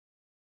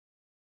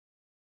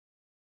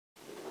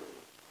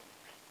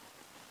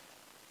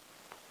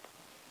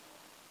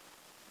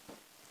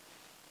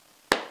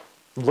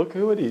Look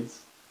who it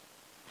is.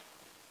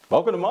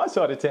 Welcome to my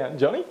side of town,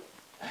 Johnny.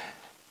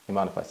 You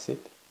mind if I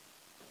sit?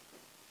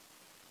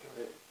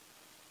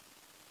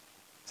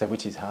 So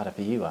which is harder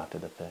for you after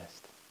the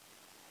first?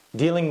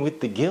 Dealing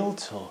with the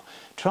guilt or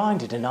trying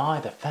to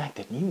deny the fact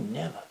that you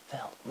never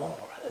felt more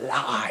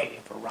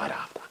alive right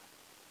after?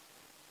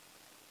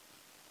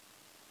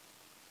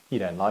 You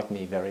don't like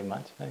me very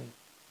much, eh?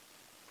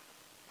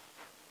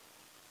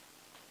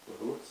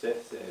 Well, what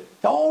Seth said.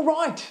 All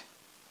right,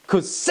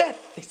 because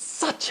Seth is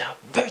such a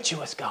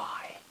virtuous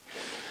guy.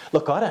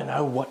 Look, I don't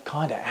know what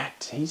kind of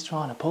act he's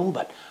trying to pull,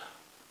 but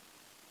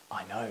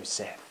I know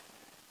Seth.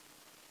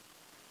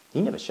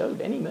 He never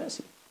showed any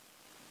mercy.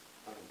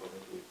 I can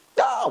believe you.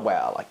 Oh,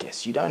 well, I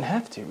guess you don't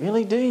have to,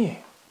 really, do you?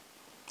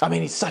 I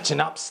mean, he's such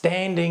an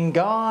upstanding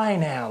guy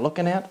now,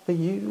 looking out for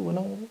you and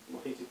all.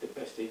 Well, he did the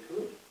best he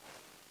could.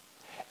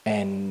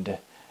 And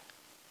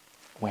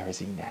where is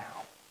he now?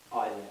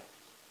 I left.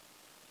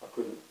 I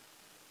couldn't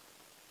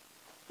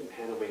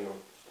handle being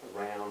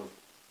around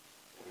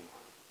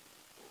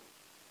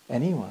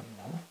Anyone,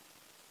 no?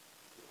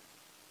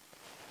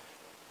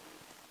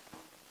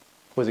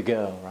 Was a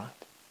girl, right?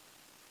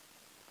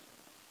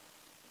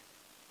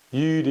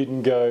 You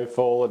didn't go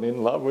falling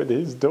in love with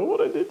his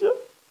daughter, did you?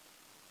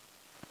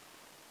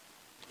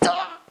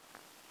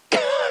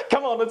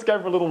 Come on, let's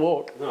go for a little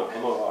walk. No,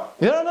 I'm all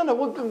right. No.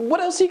 What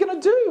else are you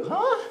going to do, huh?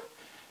 I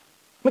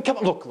mean, come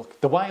on,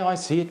 look, the way I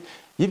see it,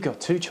 you've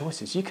got two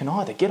choices. You can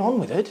either get on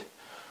with it,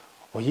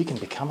 or you can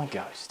become a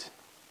ghost,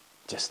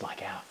 just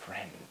like our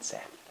friend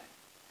Seth.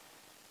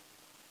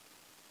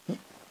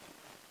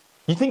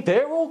 You think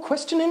they're all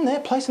questioning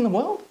their place in the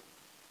world?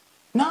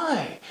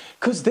 No,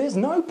 because there's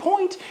no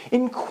point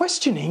in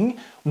questioning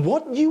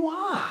what you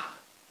are.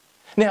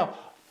 Now,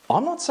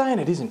 I'm not saying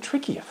it isn't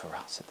trickier for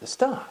us at the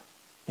start,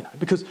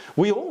 because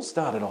we all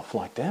started off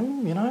like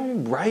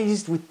them,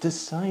 raised with the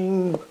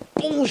same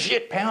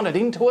bullshit pounded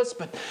into us,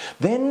 but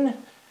then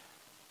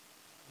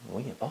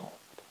we evolved.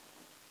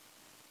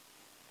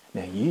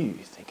 Now, you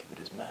think of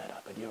it as murder,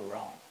 but you're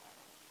wrong.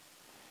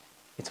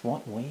 It's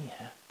what we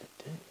have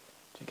to do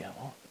to go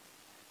on.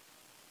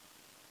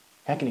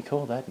 How can you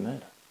call that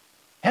murder?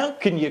 How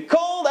can you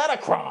call that a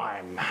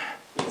crime?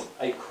 It's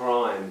a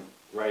crime,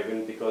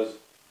 Raven, because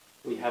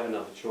we have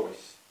another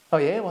choice. Oh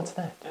yeah? What's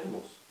that?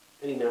 Animals.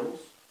 Any mammals?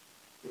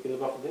 We can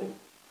live off of them.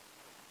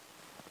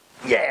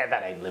 Yeah,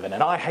 that ain't living,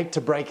 and I hate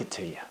to break it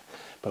to you,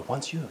 but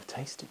once you have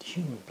tasted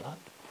human blood,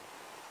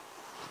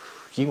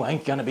 you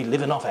ain't going to be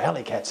living off of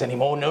alley cats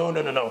anymore.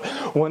 No.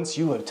 Once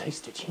you have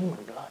tasted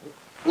human blood,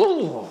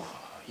 ooh,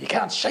 you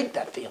can't shake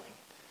that feeling.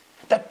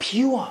 That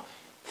pure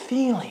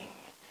feeling.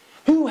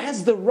 Who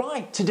has the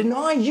right to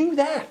deny you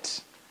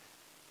that?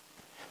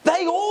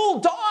 They all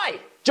die,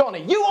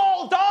 Johnny. You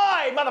all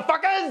die,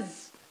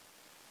 motherfuckers!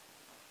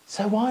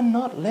 So why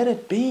not let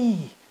it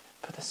be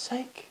for the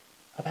sake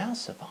of our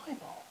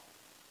survival?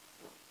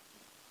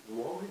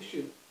 Why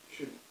should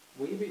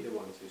we be the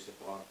ones who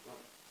survive?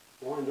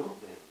 Why not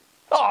then?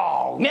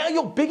 Oh, now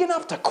you're big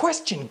enough to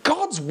question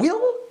God's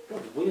will?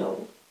 God's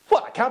will?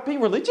 What, I can't be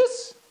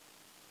religious?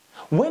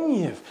 When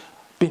you've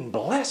been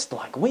blessed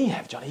like we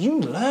have, Johnny, you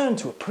learn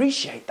to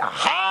appreciate the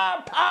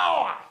higher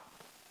power.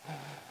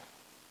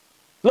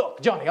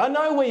 Look, Johnny, I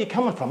know where you're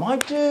coming from. I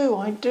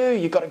do.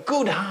 You've got a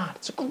good heart.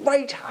 It's a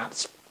great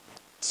heart.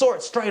 Saw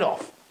it straight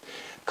off.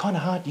 The kind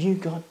of heart you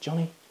got,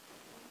 Johnny,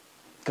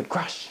 could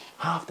crush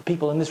half the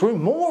people in this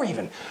room, more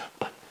even.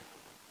 But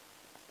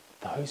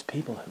those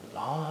people who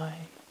lie,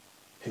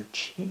 who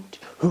cheat,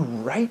 who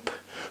rape,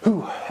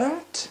 who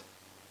hurt,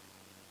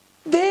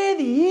 they're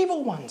the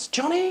evil ones,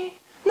 Johnny,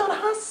 not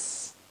us.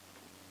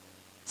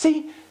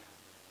 See,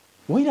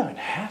 we don't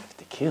have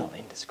to kill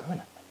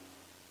indiscriminately.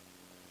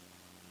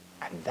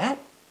 And that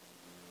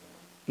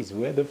is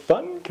where the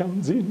fun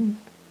comes in.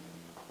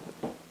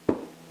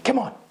 Come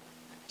on,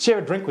 share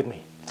a drink with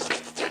me.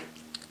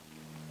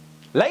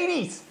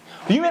 Ladies,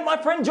 have you met my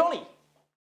friend Johnny?